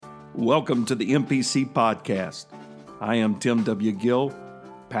Welcome to the MPC Podcast. I am Tim W. Gill,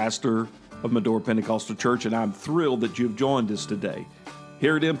 pastor of Medora Pentecostal Church, and I'm thrilled that you've joined us today.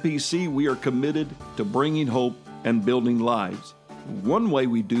 Here at MPC, we are committed to bringing hope and building lives. One way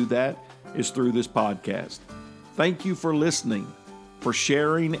we do that is through this podcast. Thank you for listening, for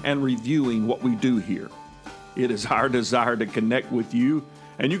sharing and reviewing what we do here. It is our desire to connect with you,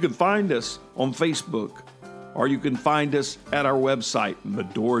 and you can find us on Facebook, or you can find us at our website,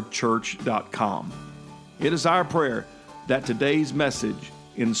 medorachurch.com. It is our prayer that today's message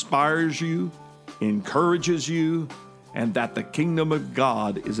inspires you, encourages you, and that the kingdom of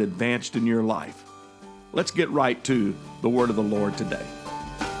God is advanced in your life. Let's get right to the word of the Lord today.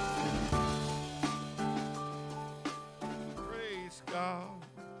 Praise God.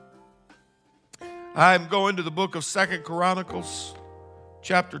 I'm going to the book of 2 Chronicles,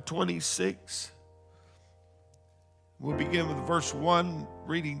 chapter 26. We'll begin with verse 1,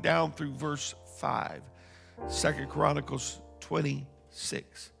 reading down through verse 5. 2 Chronicles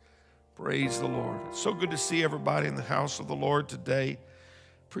 26. Praise the Lord. It's so good to see everybody in the house of the Lord today.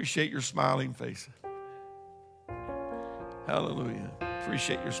 Appreciate your smiling face. Hallelujah.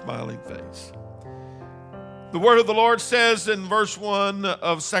 Appreciate your smiling face. The word of the Lord says in verse 1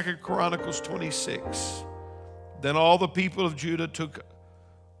 of 2 Chronicles 26, Then all the people of Judah took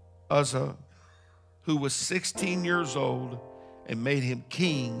Uzzah, who was 16 years old, and made him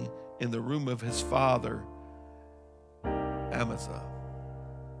king in the room of his father, Amaziah.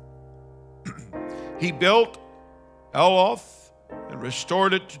 He built Eloth and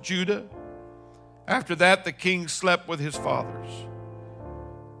restored it to Judah. After that, the king slept with his fathers.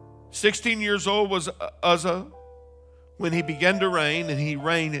 16 years old was Uzzah when he began to reign, and he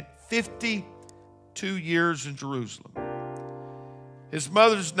reigned 52 years in Jerusalem. His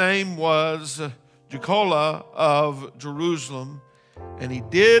mother's name was Gill of Jerusalem, and he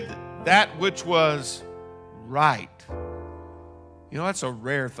did that which was right. You know, that's a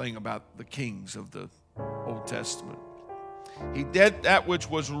rare thing about the kings of the Old Testament. He did that which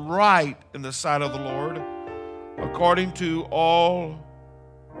was right in the sight of the Lord, according to all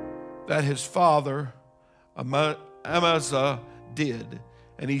that his father Amaziah did.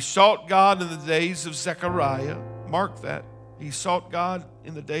 And he sought God in the days of Zechariah. Mark that. He sought God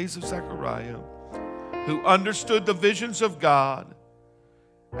in the days of Zechariah, who understood the visions of God.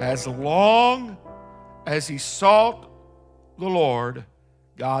 As long as he sought the Lord,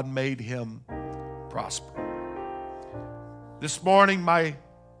 God made him prosper. This morning, my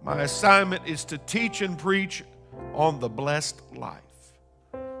assignment is to teach and preach on the blessed life.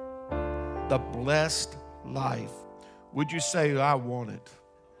 The blessed life. Would you say, I want it?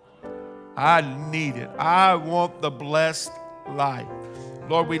 I need it. I want the blessed life.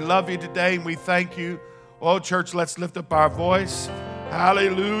 Lord, we love you today and we thank you. Oh, church, let's lift up our voice.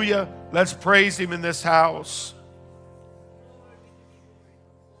 Hallelujah. Let's praise him in this house.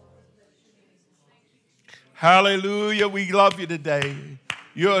 Hallelujah. We love you today.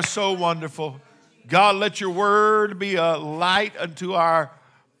 You are so wonderful. God, let your word be a light unto our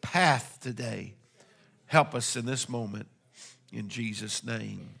path today. Help us in this moment. In Jesus'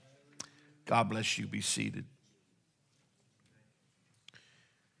 name. God bless you. Be seated.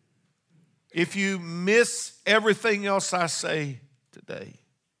 If you miss everything else I say today,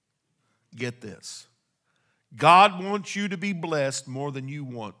 get this. God wants you to be blessed more than you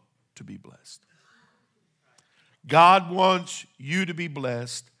want to be blessed. God wants you to be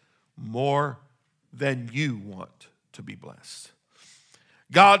blessed more than you want to be blessed.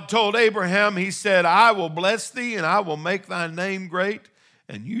 God told Abraham, he said, I will bless thee and I will make thy name great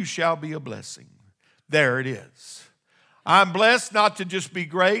and you shall be a blessing. There it is. I'm blessed not to just be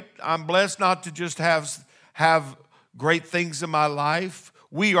great. I'm blessed not to just have great things in my life.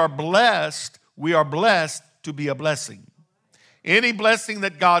 We are blessed to be a blessing. Any blessing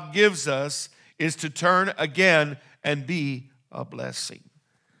that God gives us is to turn again and be a blessing.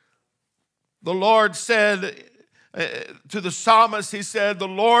 The Lord said to the psalmist, he said, the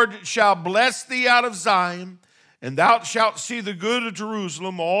Lord shall bless thee out of Zion, and thou shalt see the good of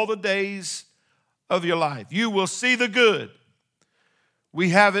Jerusalem all the days of your life. You will see the good. We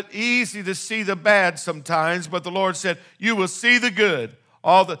have it easy to see the bad sometimes, but the Lord said, you will see the good.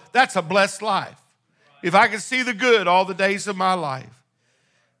 That's a blessed life. If I can see the good all the days of my life,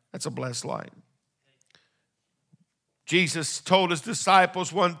 that's a blessed life. Jesus told his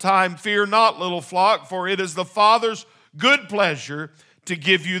disciples one time, fear not, little flock, for it is the Father's good pleasure to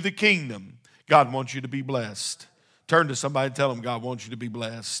give you the kingdom. God wants you to be blessed. Turn to somebody and tell them God wants you to be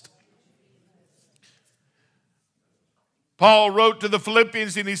blessed. Paul wrote to the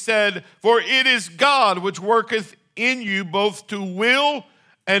Philippians and he said, for it is God which worketh in you both to will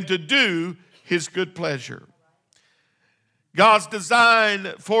and to do his good pleasure. God's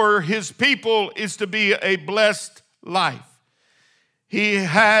design for his people is to be a blessed life. He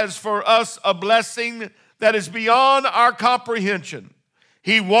has for us a blessing that is beyond our comprehension.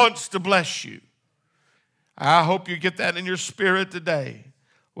 He wants to bless you. I hope you get that in your spirit today.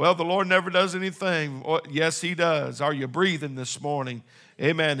 Well, the Lord never does anything. Yes, he does. Are you breathing this morning?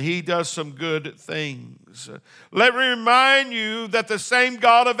 Amen. He does some good things. Let me remind you that the same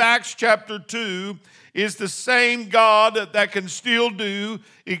God of Acts chapter 2 is the same God that can still do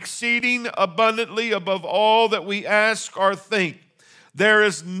exceeding abundantly above all that we ask or think. There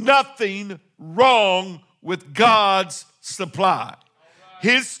is nothing wrong with God's supply.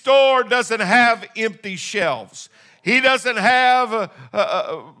 His store doesn't have empty shelves. He doesn't have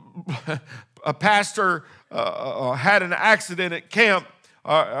a pastor had an accident at camp.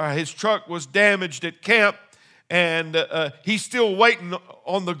 His truck was damaged at camp, and he's still waiting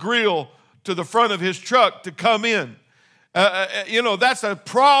on the grill to the front of his truck to come in. That's a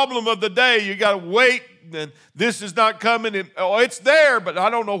problem of the day. You got to wait, and this is not coming. It's there, but I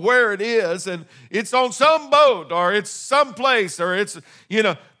don't know where it is, and it's on some boat, or it's someplace, or it's,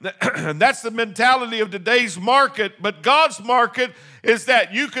 that's the mentality of today's market. But God's market is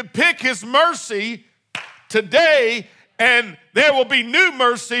that you could pick his mercy today, and there will be new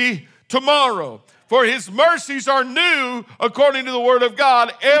mercy tomorrow. For his mercies are new, according to the word of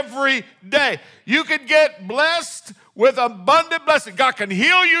God, every day. You can get blessed with abundant blessing. God can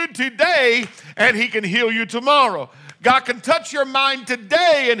heal you today, and he can heal you tomorrow. God can touch your mind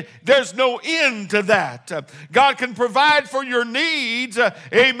today, and there's no end to that. God can provide for your needs,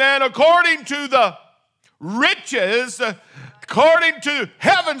 amen, according to the riches, according to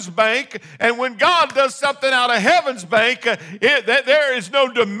heaven's bank. And when God does something out of heaven's bank, there is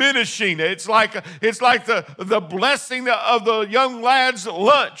no diminishing. It's like the blessing of the young lad's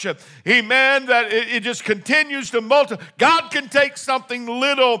lunch. Amen. That it just continues to multiply. God can take something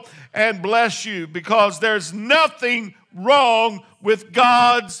little and bless you, because there's nothing wrong with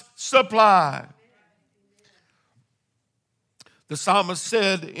God's supply. The psalmist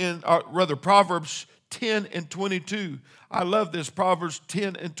said Proverbs 10 and 22. I love this, Proverbs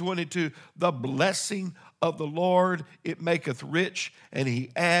 10 and 22. The blessing of the Lord, it maketh rich, and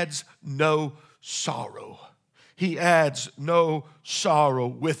he adds no sorrow. He adds no sorrow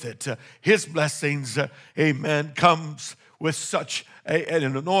with it. His blessings, amen, comes with such an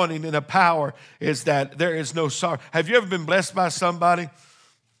anointing and a power, is that there is no sorrow. Have you ever been blessed by somebody?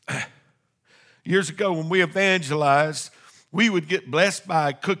 Years ago when we evangelized, we would get blessed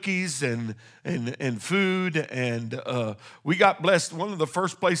by cookies and food, and we got blessed. One of the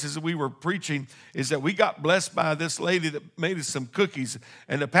first places that we were preaching is that we got blessed by this lady that made us some cookies,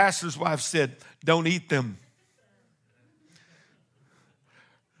 and the pastor's wife said, "Don't eat them."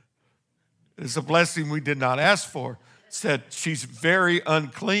 It's a blessing we did not ask for. Said she's very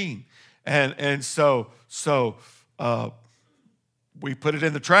unclean, and so we put it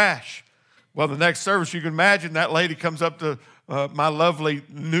in the trash. Well, the next service, you can imagine that lady comes up to my lovely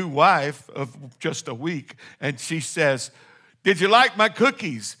new wife of just a week, and she says, "Did you like my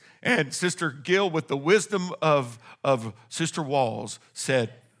cookies?" And Sister Gill, with the wisdom of Sister Walls,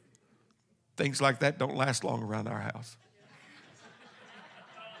 said, "Things like that don't last long around our house."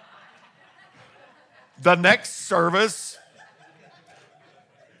 The next service,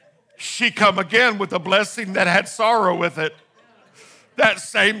 she come again with a blessing that had sorrow with it. That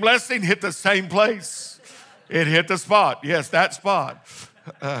same blessing hit the same place. It hit the spot. Yes, that spot.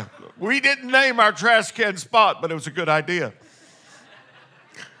 We didn't name our trash can Spot, but it was a good idea.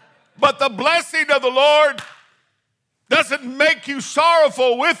 But the blessing of the Lord doesn't make you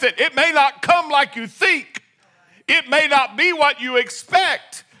sorrowful with it. It may not come like you think. It may not be what you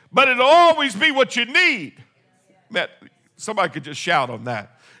expect, but it'll always be what you need. Man, somebody could just shout on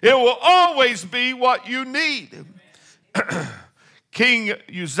that. It will always be what you need. King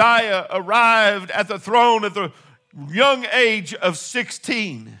Uzziah arrived at the throne at the young age of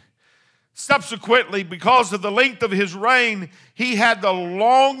 16. Subsequently, because of the length of his reign, he had the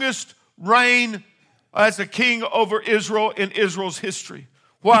longest reign as a king over Israel in Israel's history.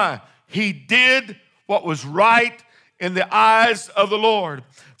 Why? He did what was right in the eyes of the Lord.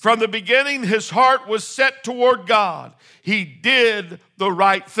 From the beginning, his heart was set toward God. He did the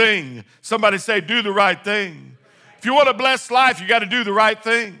right thing. Somebody say, do the right thing. If you want a blessed life, you got to do the right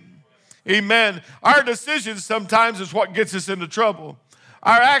thing. Amen. Our decisions sometimes is what gets us into trouble.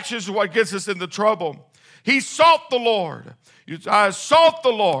 Our actions is what gets us into trouble. He sought the Lord. I sought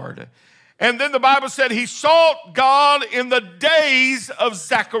the Lord. And then the Bible said he sought God in the days of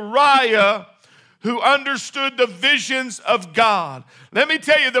Zechariah, who understood the visions of God. Let me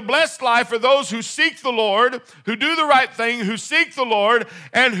tell you, the blessed life are those who seek the Lord, who do the right thing, who seek the Lord,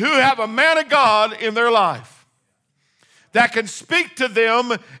 and who have a man of God in their life that can speak to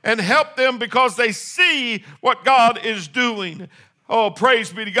them and help them because they see what God is doing. Oh,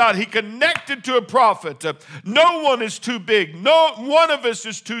 praise be to God. He connected to a prophet. No one is too big. No one of us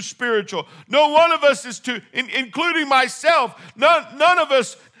is too spiritual. No one of us is too, including myself, none of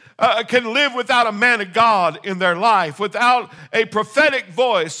us can live without a man of God in their life, without a prophetic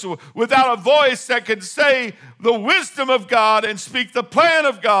voice, without a voice that can say the wisdom of God and speak the plan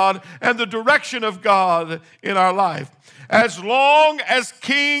of God and the direction of God in our life. As long as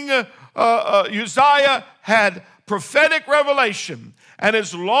King Uzziah had prophetic revelation, and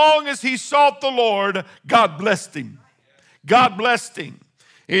as long as he sought the Lord, God blessed him. God blessed him.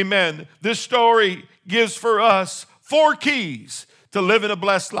 Amen. This story gives for us 4 keys to living a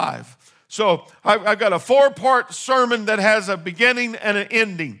blessed life. So I've got a 4-part sermon that has a beginning and an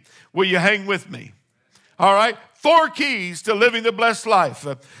ending. Will you hang with me? All right. 4 keys to living the blessed life.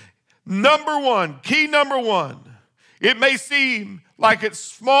 Number 1, key number 1. It may seem like it's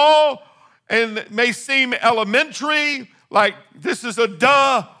small and it may seem elementary, like this is a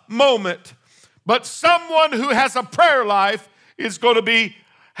duh moment. But someone who has a prayer life is going to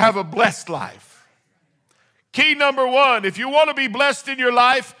have a blessed life. Key number 1, if you want to be blessed in your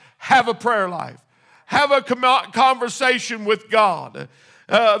life, have a prayer life. Have a conversation with God.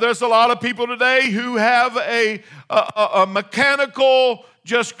 There's a lot of people today who have a mechanical,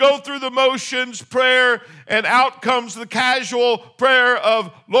 just go through the motions prayer, and out comes the casual prayer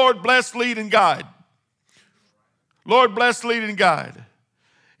of Lord bless, lead, and guide. Lord bless, lead, and guide.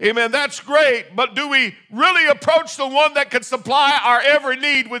 Amen. That's great, but do we really approach the one that can supply our every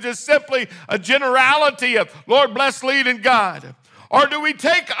need, which is simply a generality of Lord bless, lead, and guide? Or do we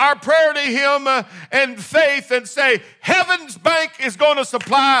take our prayer to him in faith and say, heaven's bank is going to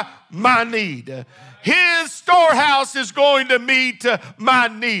supply my need. His storehouse is going to meet my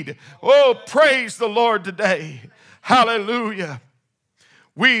need. Oh, praise the Lord today. Hallelujah.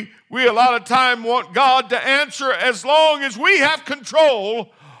 We a lot of time want God to answer as long as we have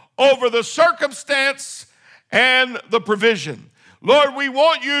control over the circumstance and the provision. Lord, we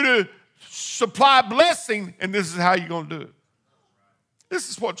want you to supply blessing, and this is how you're going to do it. This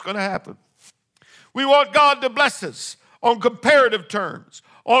is what's going to happen. We want God to bless us on comparative terms,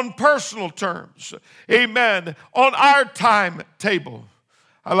 on personal terms. Amen. On our timetable.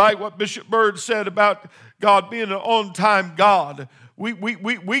 I like what Bishop Bird said about God being an on-time God.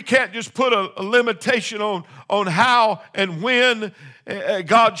 We can't just put a limitation on how and when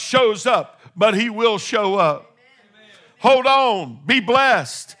God shows up, but he will show up. Amen. Hold on. Be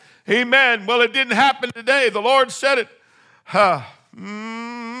blessed. Amen. Well, it didn't happen today. The Lord said it.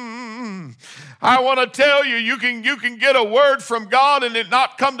 I want to tell you, you can get a word from God and it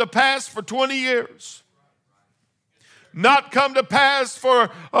not come to pass for 20 years. Not come to pass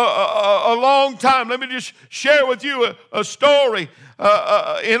for a long time. Let me just share with you a story.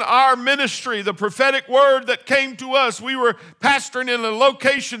 In our ministry, the prophetic word that came to us, we were pastoring in a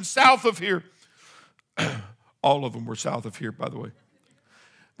location south of here. All of them were south of here, by the way.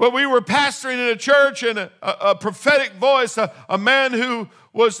 But we were pastoring in a church, and a prophetic voice, a man who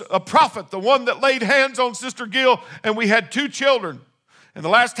was a prophet, the one that laid hands on Sister Gill, and we had 2 children. And the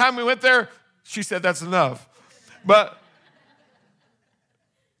last time we went there, she said, that's enough. But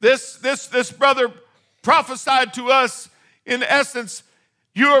this brother prophesied to us, in essence,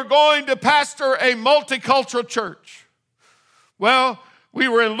 you are going to pastor a multicultural church. Well, we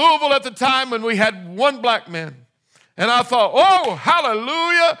were in Louisville at the time and we had 1 black man. And I thought, oh,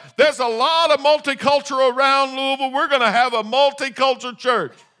 hallelujah, there's a lot of multicultural around Louisville. We're going to have a multicultural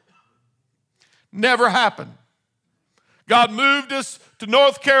church. Never happened. God moved us to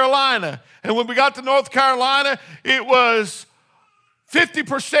North Carolina. And when we got to North Carolina, it was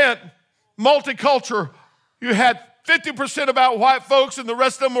 50% multicultural. You had 50% about white folks, and the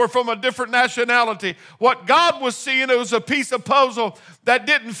rest of them were from a different nationality. What God was seeing, it was a piece of puzzle that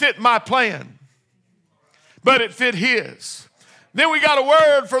didn't fit my plan, but it fit his. Then we got a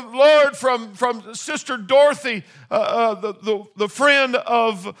word from the Lord from Sister Dorothy, the friend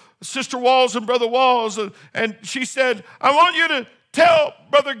of Sister Walls and Brother Walls, and she said, I want you to tell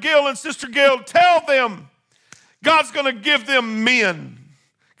Brother Gill and Sister Gill, tell them God's going to give them men.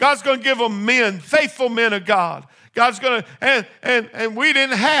 God's going to give them men, faithful men of God. God's going to, and we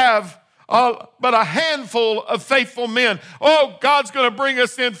didn't have but a handful of faithful men. Oh, God's going to bring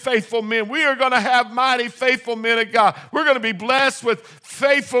us in faithful men. We are going to have mighty faithful men of God. We're going to be blessed with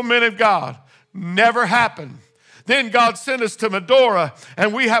faithful men of God. Never happened. Then God sent us to Medora,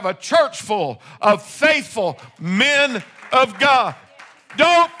 and we have a church full of faithful men of God.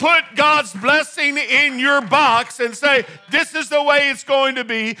 Don't put God's blessing in your box and say, this is the way it's going to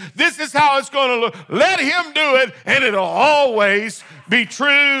be. This is how it's going to look. Let him do it, and it'll always be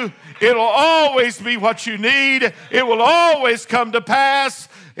true. It'll always be what you need. It will always come to pass.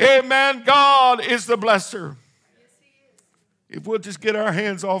 Amen. God is the blesser. If we'll just get our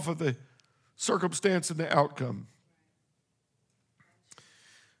hands off of the circumstance and the outcome.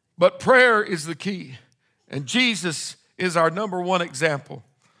 But prayer is the key, and Jesus is our number one example.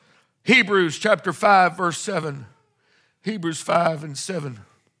 Hebrews chapter 5, verse 7. Hebrews 5 and 7.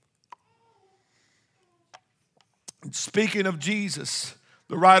 Speaking of Jesus,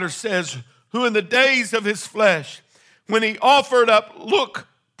 the writer says, who in the days of his flesh, when he offered up,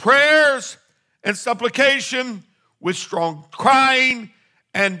 prayers and supplication with strong crying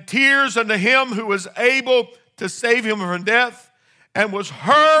and tears unto him who was able to save him from death, and was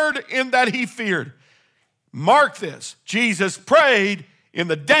heard in that he feared. Mark this, Jesus prayed in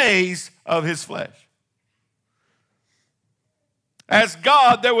the days of his flesh. As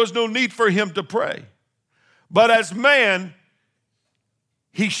God, there was no need for him to pray. But as man,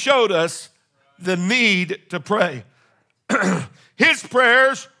 he showed us the need to pray. His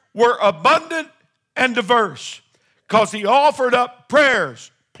prayers were abundant and diverse because he offered up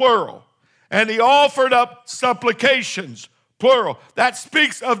prayers, plural, and he offered up supplications, plural. That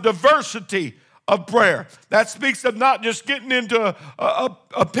speaks of diversity of prayer. That speaks of not just getting into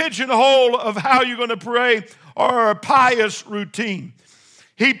a pigeonhole of how you're going to pray or a pious routine.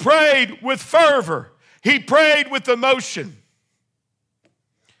 He prayed with fervor. He prayed with emotion.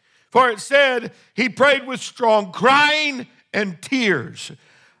 For it said he prayed with strong crying and tears.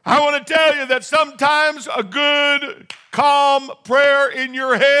 I want to tell you that sometimes a good, calm prayer in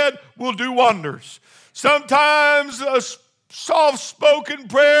your head will do wonders. Sometimes a soft-spoken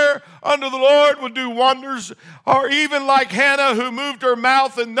prayer unto the Lord would do wonders, or even like Hannah who moved her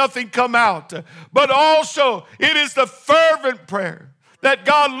mouth and nothing come out. But also, it is the fervent prayer that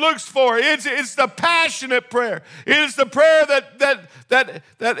God looks for. It's the passionate prayer. It is the prayer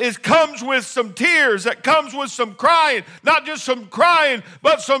that comes with some tears, that comes with some crying, not just some crying,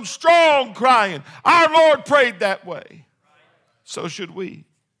 but some strong crying. Our Lord prayed that way. So should we.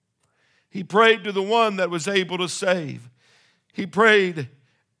 He prayed to the one that was able to save. He prayed.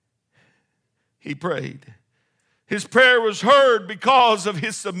 His prayer was heard because of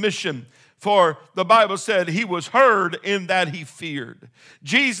his submission. For the Bible said he was heard in that he feared.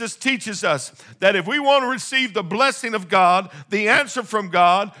 Jesus teaches us that if we want to receive the blessing of God, the answer from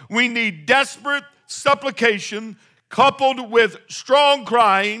God, we need desperate supplication coupled with strong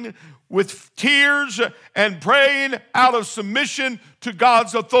crying, with tears and praying out of submission to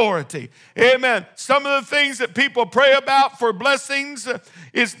God's authority. Amen. Some of the things that people pray about for blessings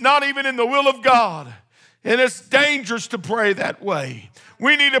is not even in the will of God. And it's dangerous to pray that way.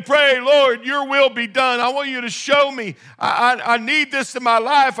 We need to pray, Lord, your will be done. I want you to show me. I need this in my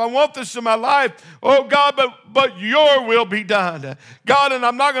life. I want this in my life. Oh, God, but your will be done. God, and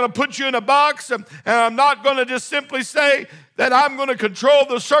I'm not going to put you in a box, and I'm not going to just simply say that I'm going to control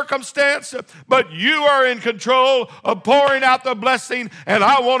the circumstance, but you are in control of pouring out the blessing, and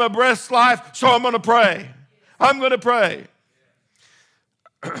I want a blessed life, so I'm going to pray. I'm going to pray.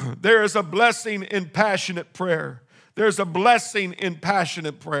 There is a blessing in passionate prayer. There's a blessing in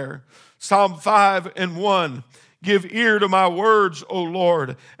passionate prayer. Psalm 5 and 1. Give ear to my words, O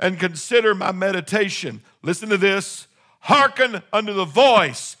Lord, and consider my meditation. Listen to this. Hearken unto the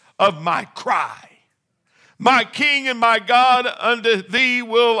voice of my cry. My King and my God, unto thee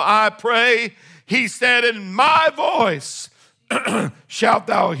will I pray. He said, in my voice shalt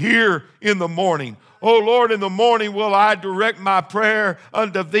thou hear in the morning. O Lord, in the morning will I direct my prayer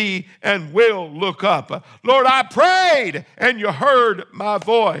unto thee and will look up. Lord, I prayed and you heard my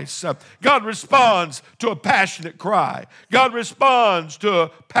voice. God responds to a passionate cry. God responds to a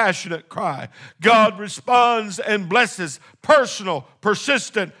passionate cry. God responds and blesses personal,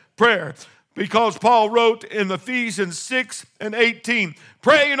 persistent prayer. Because Paul wrote in Ephesians 6 and 18,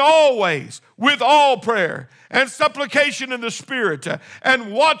 praying always with all prayer and supplication in the Spirit,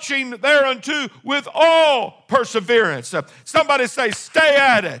 and watching thereunto with all perseverance. Somebody say, stay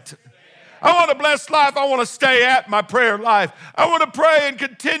at it. I want a blessed life. I want to stay at my prayer life. I want to pray and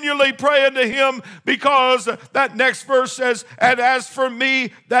continually pray unto him, because that next verse says, and as for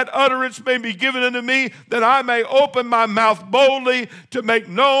me, that utterance may be given unto me, that I may open my mouth boldly to make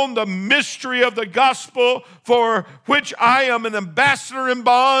known the mystery of the gospel, for which I am an ambassador in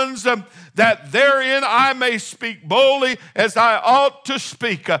bonds, that therein I may speak boldly as I ought to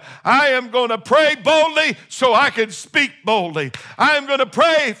speak. I am going to pray boldly so I can speak boldly. I am going to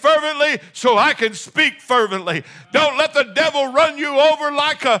pray fervently so I can speak fervently. Don't let the devil run you over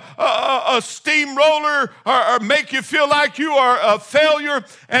like a steamroller, or make you feel like you are a failure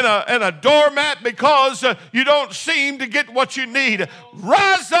and a doormat because you don't seem to get what you need.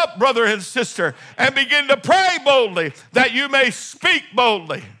 Rise up, brother and sister, and begin to pray boldly that you may speak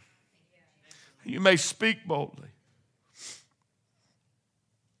boldly. You may speak boldly.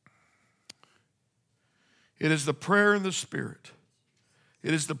 It is the prayer in the Spirit.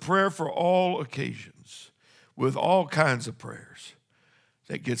 It is the prayer for all occasions, with all kinds of prayers,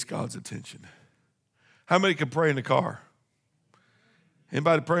 that gets God's attention. How many can pray in the car?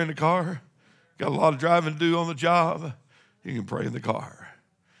 Anybody pray in the car? Got a lot of driving to do on the job? You can pray in the car.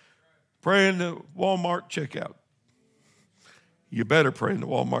 Pray in the Walmart checkout. You better pray in the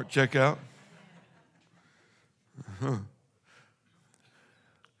Walmart checkout.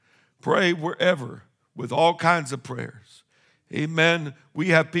 Pray wherever, with all kinds of prayers. Amen. We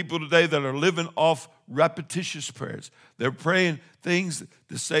have people today that are living off repetitious prayers. They're praying things,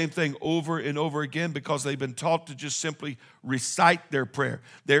 the same thing over and over again, because they've been taught to just simply recite their prayer.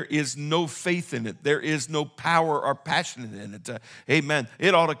 There is no faith in it. There is no power or passion in it. Amen.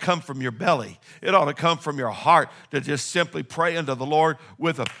 It ought to come from your belly. It ought to come from your heart to just simply pray unto the Lord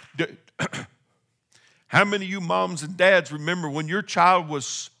with a... How many of you moms and dads remember when your child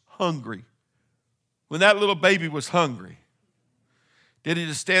was hungry? When that little baby was hungry, did he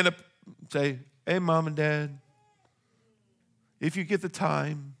just stand up and say, hey, mom and dad, if you get the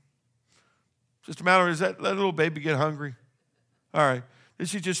time, just a matter of, does that little baby get hungry? All right. Does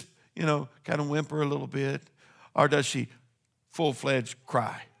she just, kind of whimper a little bit? Or does she full-fledged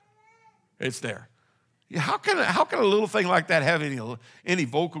cry? It's there. How can a little thing like that have any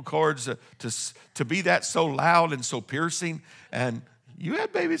vocal cords to be that so loud and so piercing? And you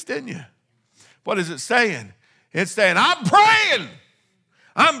had babies, didn't you? What is it saying? It's saying, I'm praying.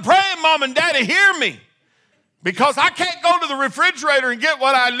 I'm praying, mom and daddy, hear me. Because I can't go to the refrigerator and get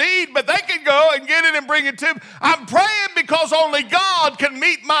what I need, but they can go and get it and bring it to me. I'm praying because only God can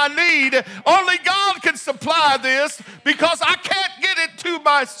meet my need. Only God can supply this, because I can't get it to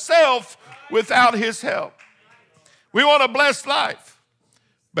myself without his help. We want a blessed life.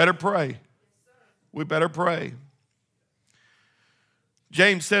 Better pray. We better pray.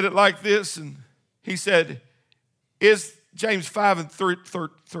 James said it like this, and he said, is James 5 and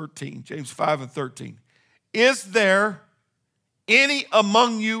 13, James 5 and 13, is there any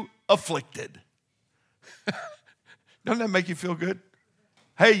among you afflicted? Doesn't that make you feel good?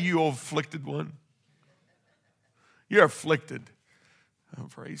 Hey, you afflicted one. You're afflicted. Oh,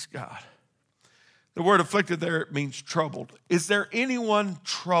 praise God. The word afflicted there means troubled. Is there anyone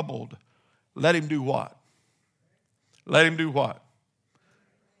troubled? Let him do what? Let him do what?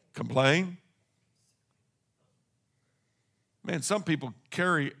 Complain? Man, some people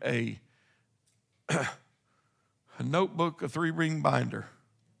carry a notebook, a 3-ring binder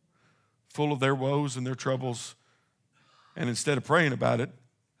full of their woes and their troubles, and instead of praying about it,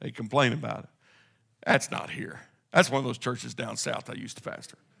 they complain about it. That's not here. That's one of those churches down south I used to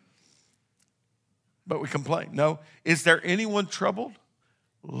pastor. But we complain. No. Is there anyone troubled?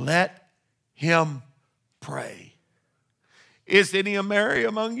 Let him pray. Is any merry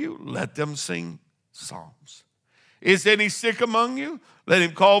among you? Let them sing psalms. Is any sick among you? Let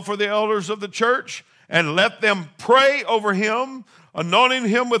him call for the elders of the church and let them pray over him, anointing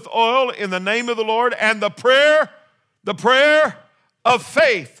him with oil in the name of the Lord. And the prayer of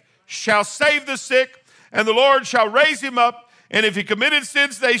faith shall save the sick, and the Lord shall raise him up. And if he committed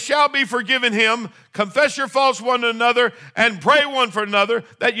sins, they shall be forgiven him. Confess your faults one to another and pray one for another,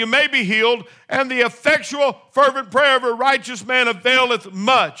 that you may be healed. And the effectual, fervent prayer of a righteous man availeth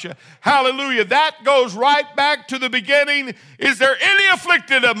much. Hallelujah. That goes right back to the beginning. Is there any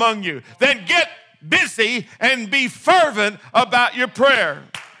afflicted among you? Then get busy and be fervent about your prayer.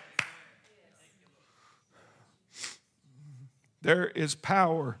 There is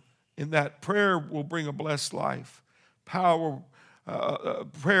power in that. Prayer will bring a blessed life.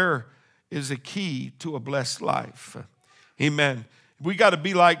 Prayer is a key to a blessed life. Amen. We got to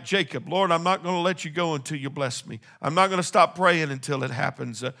be like Jacob. Lord, I'm not going to let you go until you bless me. I'm not going to stop praying until it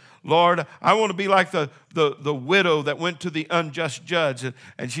happens. Lord, I want to be like the widow that went to the unjust judge.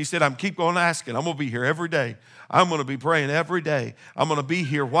 And she said, I'm keep on asking. I'm going to be here every day. I'm going to be praying every day. I'm going to be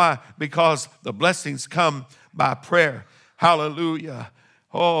here. Why? Because the blessings come by prayer. Hallelujah.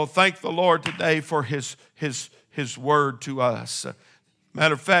 Oh, thank the Lord today for his word to us.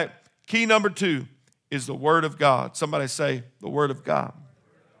 Matter of fact, key number 2 is the Word of God. Somebody say, the Word of God.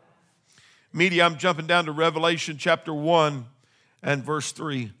 Media, I'm jumping down to Revelation chapter 1 and verse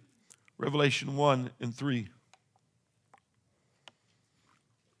 3. Revelation 1 and 3.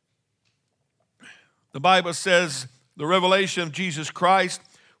 The Bible says, the revelation of Jesus Christ,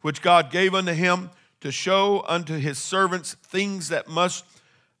 which God gave unto him to show unto his servants things that must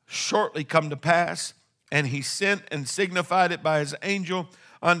shortly come to pass. And he sent and signified it by his angel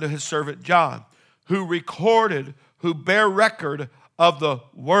unto his servant John, who bear record of the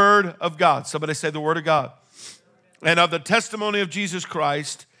Word of God. Somebody say the Word of God. And of the testimony of Jesus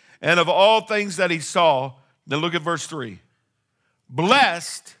Christ, and of all things that he saw. Then look at verse 3.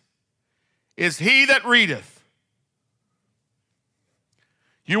 Blessed is he that readeth.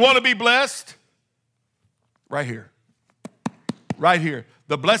 You want to be blessed? Right here. Right here.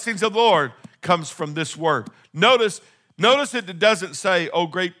 The blessings of the Lord comes from this word. Notice it doesn't say, oh,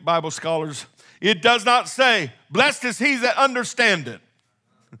 great Bible scholars, it does not say, blessed is he that understandeth.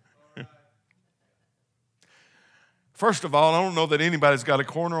 First of all, I don't know that anybody's got a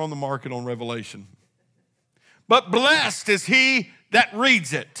corner on the market on Revelation. But blessed is he that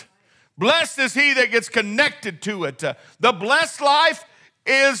reads it. Blessed is he that gets connected to it. The blessed life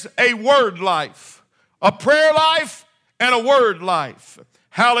is a word life, a prayer life, and a word life.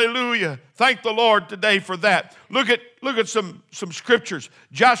 Hallelujah. Thank the Lord today for that. Look at some scriptures.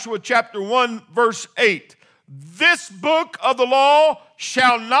 Joshua chapter 1, verse 8. This book of the law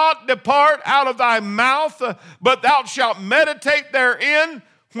shall not depart out of thy mouth, but thou shalt meditate therein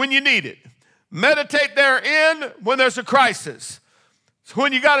when you need it. Meditate therein when there's a crisis.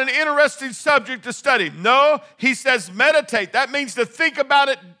 When you got an interesting subject to study. No, he says meditate. That means to think about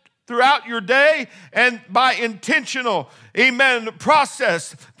it throughout your day and by intentional, amen,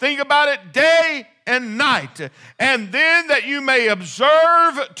 process. Think about it day and night. And then that you may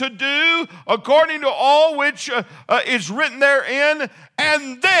observe to do according to all which is written therein.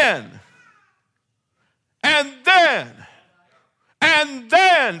 And then,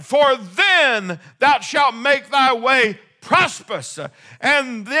 for then thou shalt make thy way prosperous,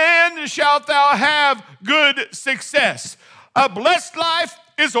 and then shalt thou have good success. A blessed life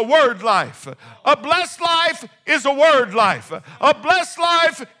is a word life. A blessed life is a word life. A blessed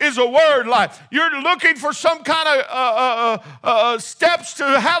life is a word life. You're looking for some kind of steps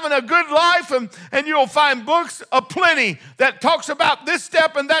to having a good life, and you'll find books aplenty that talks about this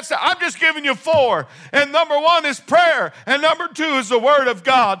step and that step. I'm just giving you 4. And number 1 is prayer, and number 2 is the Word of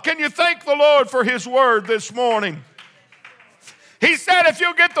God. Can you thank the Lord for His Word this morning? He said if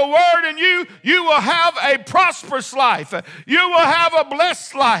you'll get the word in you, you will have a prosperous life. You will have a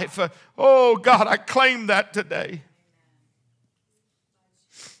blessed life. Oh, God, I claim that today.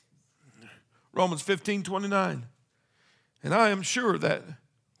 Romans 15:29. And I am sure that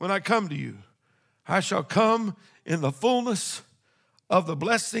when I come to you, I shall come in the fullness of the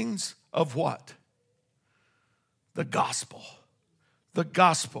blessings of what? The gospel. The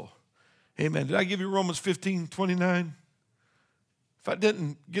gospel. Amen. Did I give you Romans 15:29? If I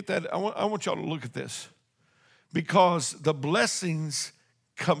didn't get that, I want y'all to look at this. Because the blessings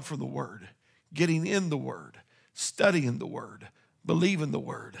come from the Word. Getting in the Word. Studying the Word. Believing the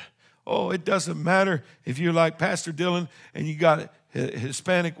Word. Oh, it doesn't matter if you're like Pastor Dylan and you got a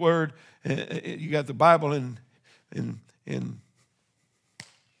Hispanic word. You got the Bible in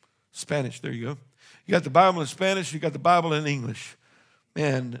Spanish. There you go. You got the Bible in Spanish. You got the Bible in English.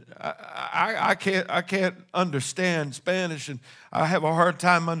 Man, I can't understand Spanish, and I have a hard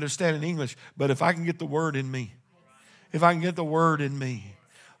time understanding English. But if I can get the word in me,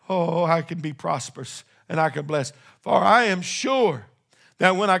 oh, I can be prosperous and I can bless. For I am sure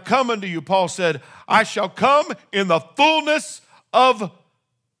that when I come unto you, Paul said, I shall come in the fullness of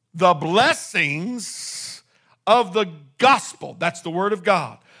the blessings of the gospel. That's the word of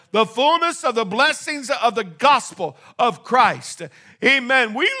God. The fullness of the blessings of the gospel of Christ.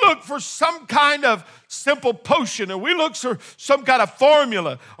 Amen. We look for some kind of simple potion, or we look for some kind of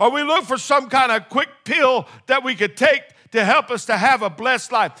formula, or we look for some kind of quick pill that we could take to help us to have a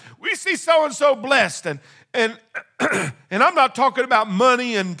blessed life. We see so-and-so blessed, and I'm not talking about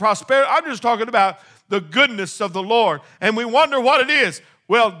money and prosperity. I'm just talking about the goodness of the Lord. And we wonder what it is.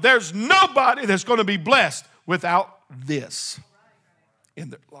 Well, there's nobody that's going to be blessed without this. in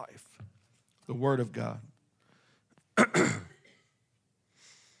their life. The Word of God.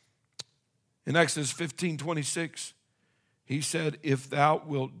 In Exodus 15:26, he said, if thou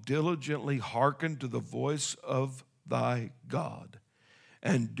wilt diligently hearken to the voice of thy God,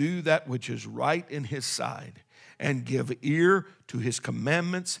 and do that which is right in his sight, and give ear to his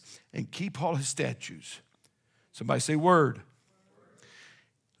commandments, and keep all his statutes. Somebody say word.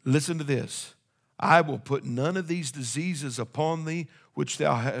 Listen to this. I will put none of these diseases upon thee, which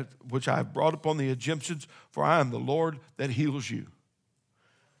I have brought upon the Egyptians, for I am the Lord that heals you.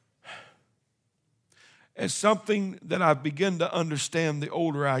 As something that I've begun to understand the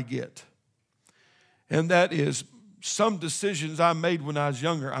older I get, and that is some decisions I made when I was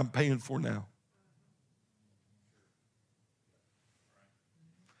younger, I'm paying for now.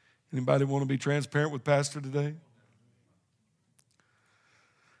 Anybody want to be transparent with Pastor today?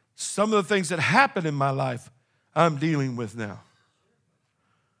 Some of the things that happened in my life, I'm dealing with now.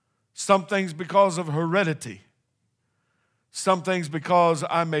 Some things because of heredity. Some things because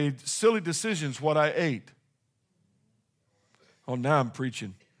I made silly decisions what I ate. Oh, now I'm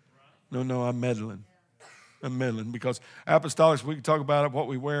preaching. No, I'm meddling. I'm meddling because apostolics, we can talk about what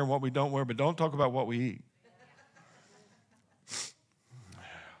we wear and what we don't wear, but don't talk about what we eat.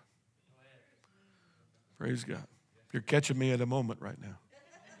 Praise God. You're catching me at a moment right now.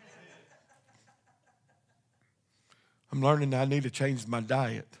 I'm learning I need to change my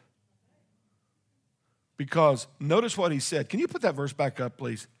diet. Because notice what he said. Can you put that verse back up,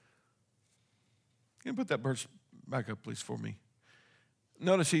 please? Can you put that verse back up, please, for me?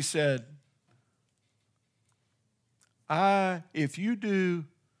 Notice he said, if you do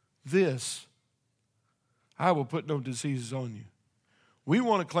this, I will put no diseases on you. We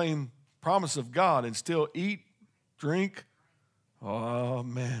want to claim promise of God and still eat, drink. Oh,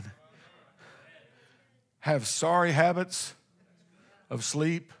 man. Have sorry habits of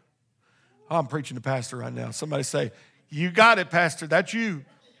sleep. Oh, I'm preaching to pastor right now. Somebody say, you got it, pastor. That's you.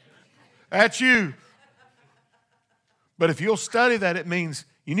 That's you. But if you'll study that, it means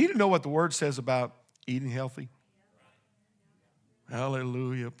you need to know what the Word says about eating healthy.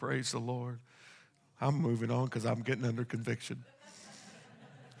 Hallelujah. Praise the Lord. I'm moving on because I'm getting under conviction.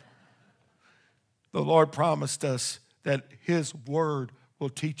 The Lord promised us that His Word will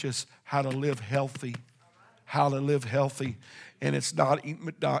teach us how to live healthy. How to live healthy. And it's not eating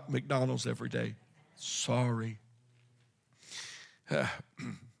McDonald's every day. Sorry.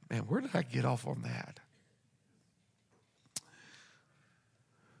 Man, where did I get off on that?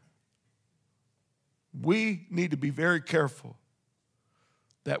 We need to be very careful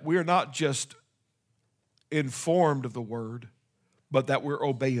that we're not just informed of the Word, but that we're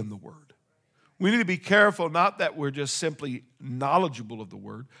obeying the Word. We need to be careful, not that we're just simply knowledgeable of the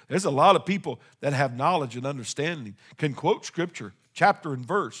Word. There's a lot of people that have knowledge and understanding, can quote Scripture, chapter and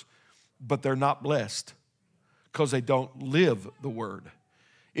verse, but they're not blessed because they don't live the Word.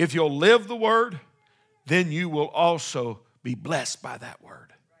 If you'll live the Word, then you will also be blessed by that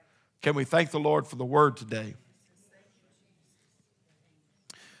Word. Can we thank the Lord for the Word today?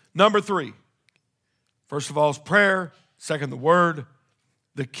 Number 3, first of all is prayer. Second, the Word.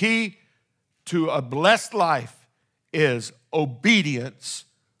 The key to a blessed life is obedience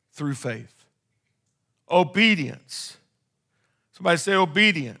through faith. Obedience. Somebody say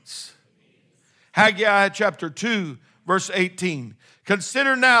obedience. Haggai chapter 2, verse 18.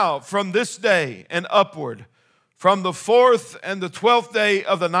 Consider now from this day and upward, from the 4th and the 12th day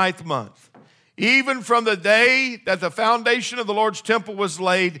of the 9th month, even from the day that the foundation of the Lord's temple was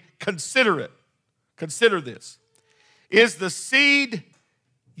laid, consider it. Consider this. Is the seed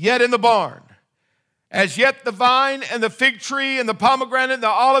yet in the barn? As yet the vine and the fig tree and the pomegranate and the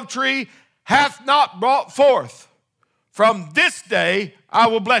olive tree hath not brought forth. From this day I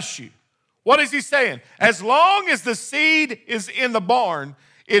will bless you. What is he saying? As long as the seed is in the barn,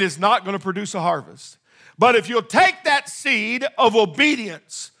 it is not going to produce a harvest. But if you'll take that seed of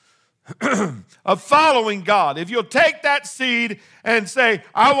obedience, of following God, if you'll take that seed and say,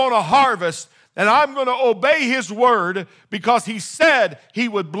 I want to harvest, and I'm going to obey His word because He said He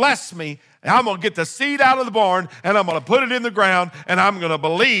would bless me, and I'm going to get the seed out of the barn, and I'm going to put it in the ground, and I'm going to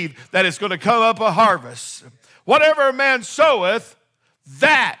believe that it's going to come up a harvest. Whatever a man soweth,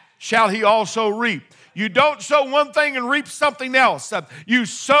 that shall he also reap. You don't sow one thing and reap something else. You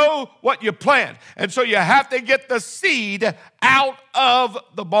sow what you plant. And so you have to get the seed out of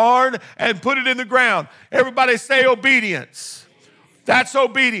the barn and put it in the ground. Everybody say obedience. That's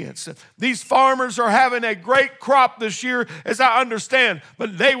obedience. These farmers are having a great crop this year, as I understand,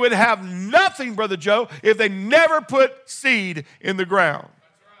 but they would have nothing, Brother Joe, if they never put seed in the ground.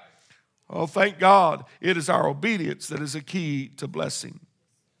 Oh, thank God, it is our obedience that is a key to blessing.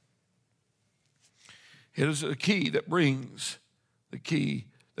 It is a key that brings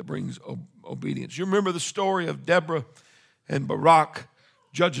obedience. You remember the story of Deborah and Barak,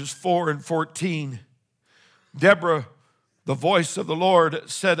 Judges 4 and 14. Deborah, the voice of the Lord,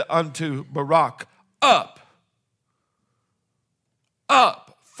 said unto Barak, Up,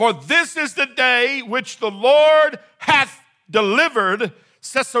 for this is the day which the Lord hath delivered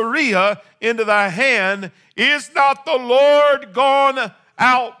Caesarea into thy hand. Is not the Lord gone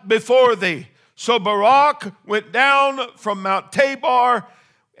out before thee? So Barak went down from Mount Tabor,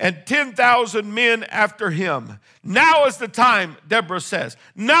 and 10,000 men after him. Now is the time, Deborah says.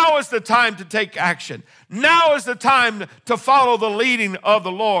 Now is the time to take action. Now is the time to follow the leading of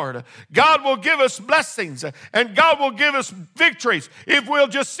the Lord. God will give us blessings and God will give us victories if we'll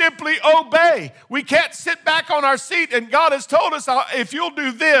just simply obey. We can't sit back on our seat and God has told us, if you'll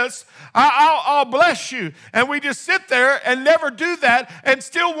do this, I'll bless you. And we just sit there and never do that and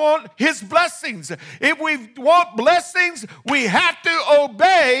still want His blessings. If we want blessings, we have to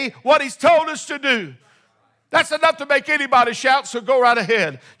obey what He's told us to do. That's enough to make anybody shout, so go right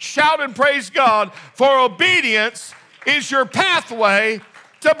ahead. Shout and praise God, for obedience is your pathway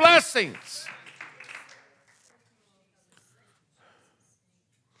to blessings.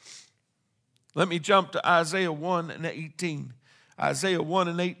 Let me jump to Isaiah 1 and 18. Isaiah 1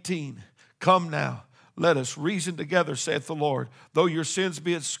 and 18. Come now, let us reason together, saith the Lord. Though your sins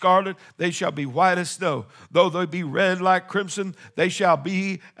be as scarlet, they shall be white as snow. Though they be red like crimson, they shall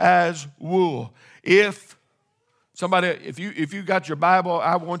be as wool. If you got your Bible,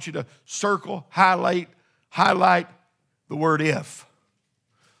 I want you to circle, highlight the word if.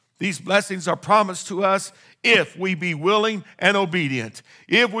 These blessings are promised to us if we be willing and obedient.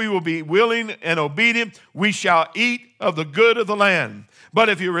 If we will be willing and obedient, we shall eat of the good of the land. But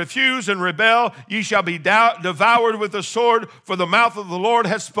if you refuse and rebel, ye shall be devoured with the sword, for the mouth of the Lord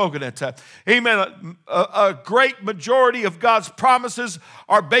has spoken it. Amen. A great majority of God's promises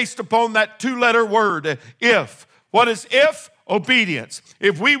are based upon that two-letter word, if. What is if? Obedience.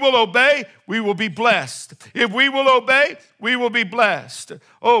 If we will obey, we will be blessed. If we will obey, we will be blessed.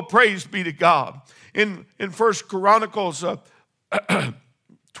 Oh, praise be to God. In 1 Chronicles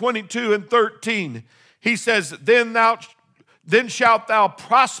 22 and 13, he says, Then shalt thou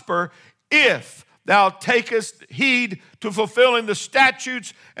prosper if thou takest heed to fulfilling the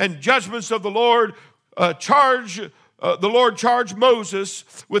statutes and judgments of the Lord. The Lord charged Moses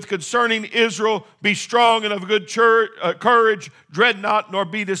with concerning Israel, be strong and of good courage, dread not, nor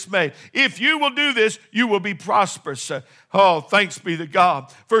be dismayed. If you will do this, you will be prosperous. Oh, thanks be to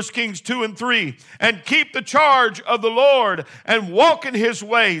God. 1 Kings 2 and 3, and keep the charge of the Lord, and walk in His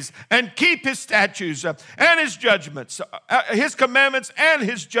ways, and keep His statutes and His judgments, His commandments and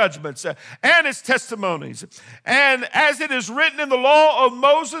His judgments, and His testimonies. And as it is written in the law of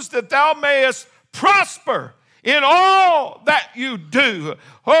Moses, that thou mayest prosper in all that you do.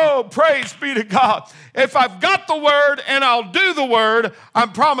 Oh, praise be to God. If I've got the word and I'll do the word,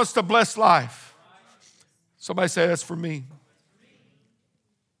 I'm promised a blessed life. Somebody say, that's for me.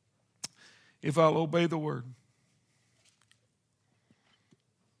 If I'll obey the word.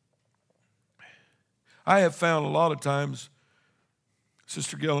 I have found a lot of times,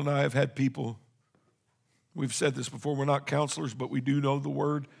 Sister Gill and I have had people, we've said this before, we're not counselors, but we do know the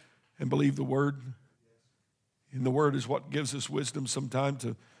word and believe the word. And the word is what gives us wisdom sometimes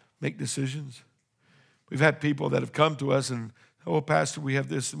to make decisions. We've had people that have come to us and, oh, Pastor, we have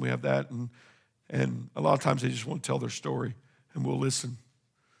this and we have that. And a lot of times they just want to tell their story and we'll listen.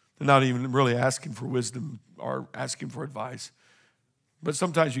 They're not even really asking for wisdom or asking for advice. But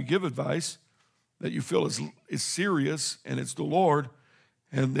sometimes you give advice that you feel is serious and it's the Lord.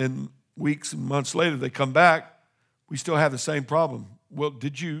 And then weeks and months later they come back. We still have the same problem. Well,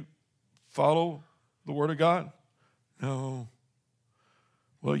 did you follow the word of God? No.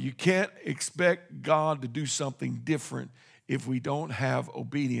 Well, you can't expect God to do something different if we don't have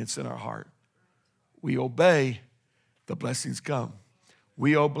obedience in our heart. We obey, the blessings come.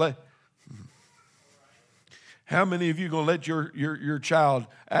 We obey. How many of you are going to let your child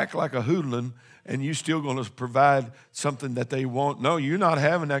act like a hoodlum and you still going to provide something that they want? No, you're not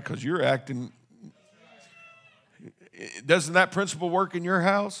having that because you're acting. Doesn't that principle work in your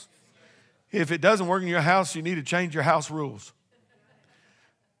house? If it doesn't work in your house, you need to change your house rules.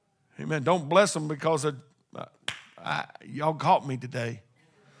 Amen. Don't bless them because y'all caught me today.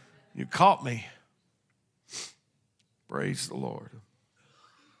 You caught me. Praise the Lord.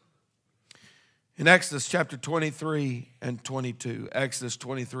 In Exodus chapter 23 and 22, Exodus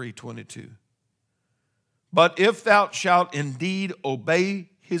 23, 22. But if thou shalt indeed obey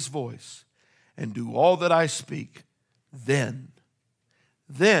his voice and do all that I speak, then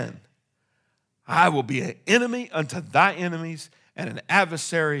I will be an enemy unto thy enemies and an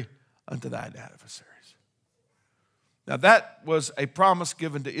adversary unto thine adversaries. Now that was a promise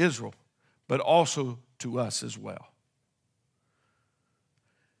given to Israel, but also to us as well.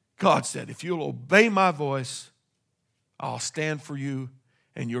 God said, if you'll obey my voice, I'll stand for you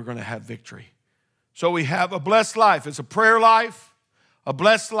and you're going to have victory. So we have a blessed life. It's a prayer life. A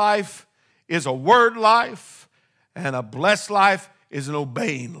blessed life is a word life. And a blessed life is an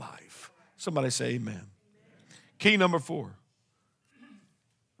obeying life. Somebody say amen. Key number 4.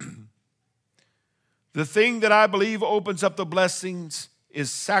 The thing that I believe opens up the blessings is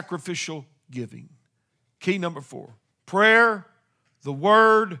sacrificial giving. Key number 4. Prayer, the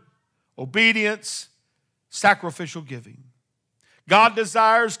word, obedience, sacrificial giving. God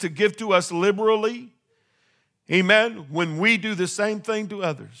desires to give to us liberally, amen, when we do the same thing to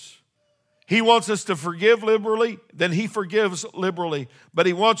others. He wants us to forgive liberally, then he forgives liberally. But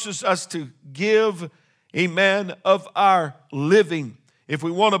he wants us to give, amen, of our living. If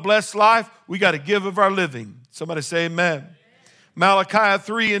we want a blessed life, we got to give of our living. Somebody say amen. Malachi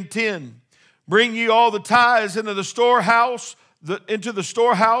 3:10. Bring ye all the tithes into the storehouse,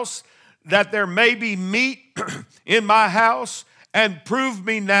 that there may be meat in my house, and prove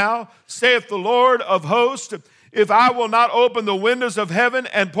me now, saith the Lord of hosts, if I will not open the windows of heaven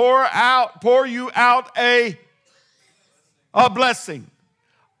and pour you out a blessing.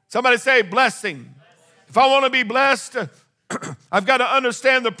 Somebody say blessing. If I want to be blessed, I've got to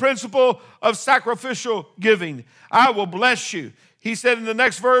understand the principle of sacrificial giving. I will bless you. He said in the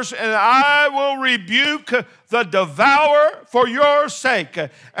next verse, and I will rebuke the devourer for your sake,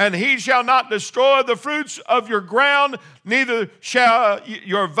 and he shall not destroy the fruits of your ground, neither shall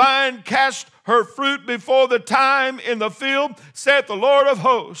your vine cast her fruit before the time in the field, saith the Lord of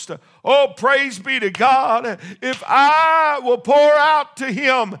hosts. Oh, praise be to God. If I will pour out to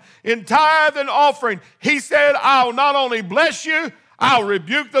him in tithe and offering, he said, I'll not only bless you, I'll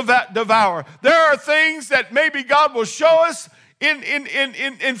rebuke the devourer. There are things that maybe God will show us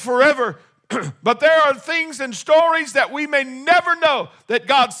in forever. But there are things and stories that we may never know that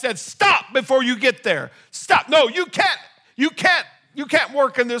God said, stop before you get there. Stop. No, you can't. You can't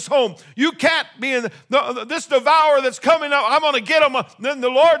work in this home. You can't be in this devourer that's coming up. I'm going to get him. Then the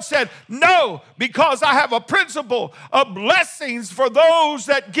Lord said, no, because I have a principle of blessings for those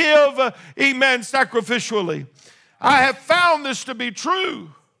that give, amen, sacrificially. I have found this to be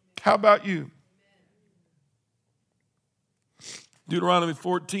true. How about you? Deuteronomy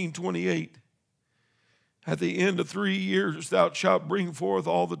 14:28. At the end of 3 years thou shalt bring forth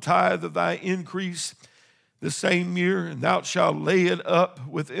all the tithe of thy increase the same year, and thou shalt lay it up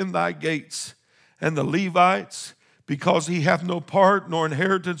within thy gates. And the Levites, because he hath no part nor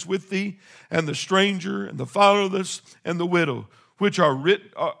inheritance with thee, and the stranger, and the fatherless, and the widow, which are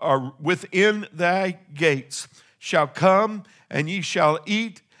within thy gates, shall come, and ye shall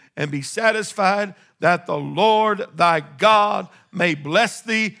eat and be satisfied, that the Lord thy God may bless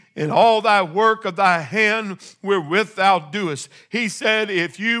thee in all thy work of thy hand wherewith thou doest. He said,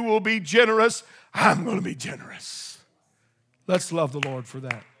 if you will be generous, I'm going to be generous. Let's love the Lord for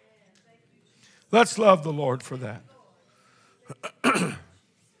that. Let's love the Lord for that.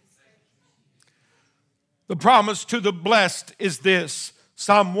 The promise to the blessed is this,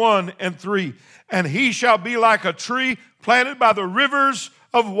 Psalm 1:3. And he shall be like a tree planted by the rivers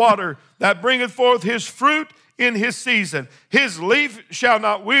of water, that bringeth forth his fruit in his season. His leaf shall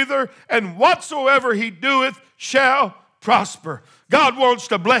not wither, and whatsoever he doeth shall prosper. God wants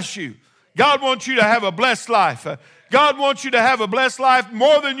to bless you. God wants you to have a blessed life. God wants you to have a blessed life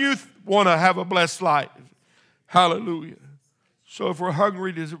more than you want to have a blessed life. Hallelujah. So if we're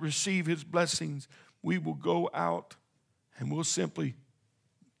hungry to receive his blessings, we will go out and we'll simply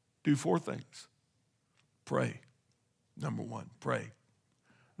do 4 things. Pray. Number 1, pray.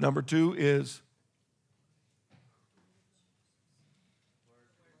 Number 2 is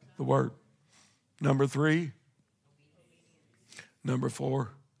the word. Number 3, number 4,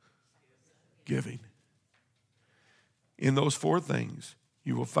 giving. In those 4 things,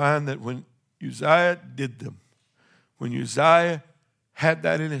 you will find that when Uzziah did them, when Uzziah had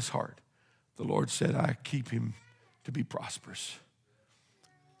that in his heart, the Lord said, I keep him to be prosperous.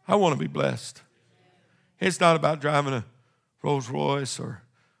 I want to be blessed. It's not about driving a Rolls Royce or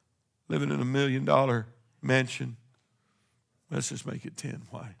living in $1 million mansion. Let's just make it 10.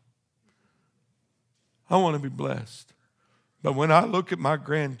 Why? I want to be blessed. But when I look at my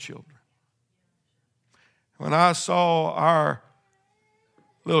grandchildren, when I saw our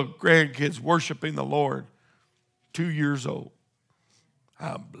little grandkids worshiping the Lord, 2 years old,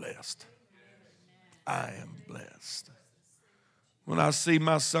 I'm blessed. I am blessed. When I see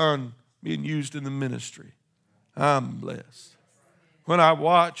my son being used in the ministry, I'm blessed. When I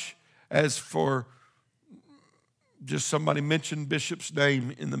watch, as for just somebody mentioned Bishop's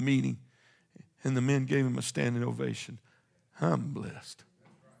name in the meeting, and the men gave him a standing ovation, I'm blessed.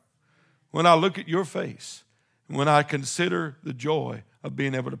 When I look at your face, and when I consider the joy of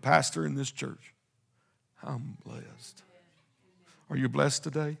being able to pastor in this church, I'm blessed. Are you blessed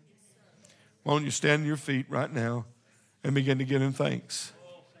today? Why don't you stand on your feet right now and begin to give him thanks?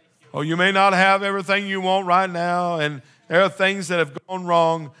 Oh, you may not have everything you want right now, and there are things that have gone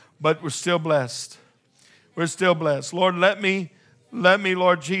wrong, but we're still blessed. We're still blessed. Lord, let me,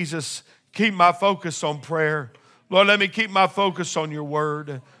 Lord Jesus, keep my focus on prayer. Lord, let me keep my focus on your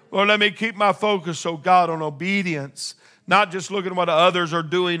word. Lord, let me keep my focus, oh God, on obedience. Not just looking at what others are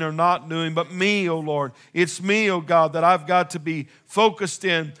doing or not doing, but me, oh Lord. It's me, oh God, that I've got to be focused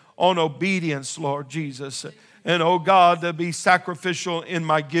in on obedience, Lord Jesus. And, oh God, to be sacrificial in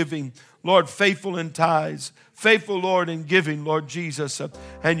my giving. Lord, faithful in tithes. Faithful, Lord, in giving, Lord Jesus.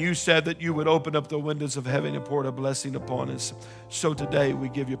 And you said that you would open up the windows of heaven and pour a blessing upon us. So today we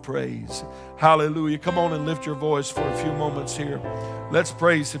give you praise. Hallelujah. Come on and lift your voice for a few moments here. Let's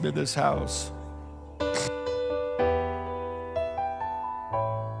praise him in this house.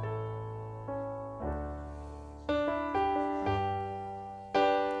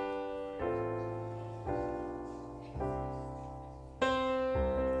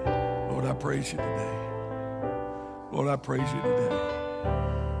 Lord, I praise you today. Lord, I praise you today.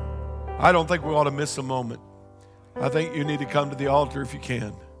 I don't think we ought to miss a moment. I think you need to come to the altar if you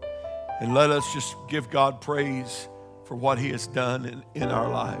can. And let us just give God praise for what he has done in our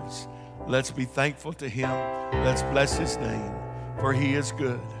lives. Let's be thankful to him. Let's bless his name, for he is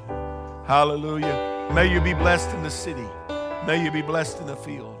good. Hallelujah. May you be blessed in the city. May you be blessed in the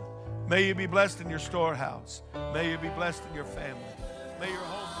field. May you be blessed in your storehouse. May you be blessed in your family. May your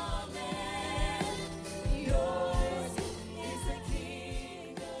home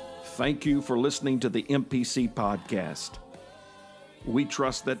Thank you for listening to the MPC podcast. We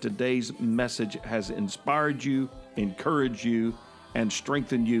trust that today's message has inspired you, encouraged you, and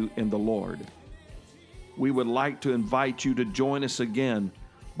strengthened you in the Lord. We would like to invite you to join us again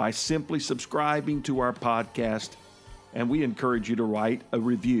by simply subscribing to our podcast, and we encourage you to write a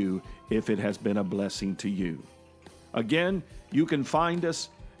review if it has been a blessing to you. Again, you can find us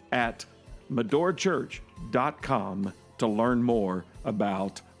at medorachurch.com to learn more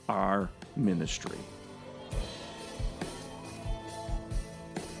about our ministry.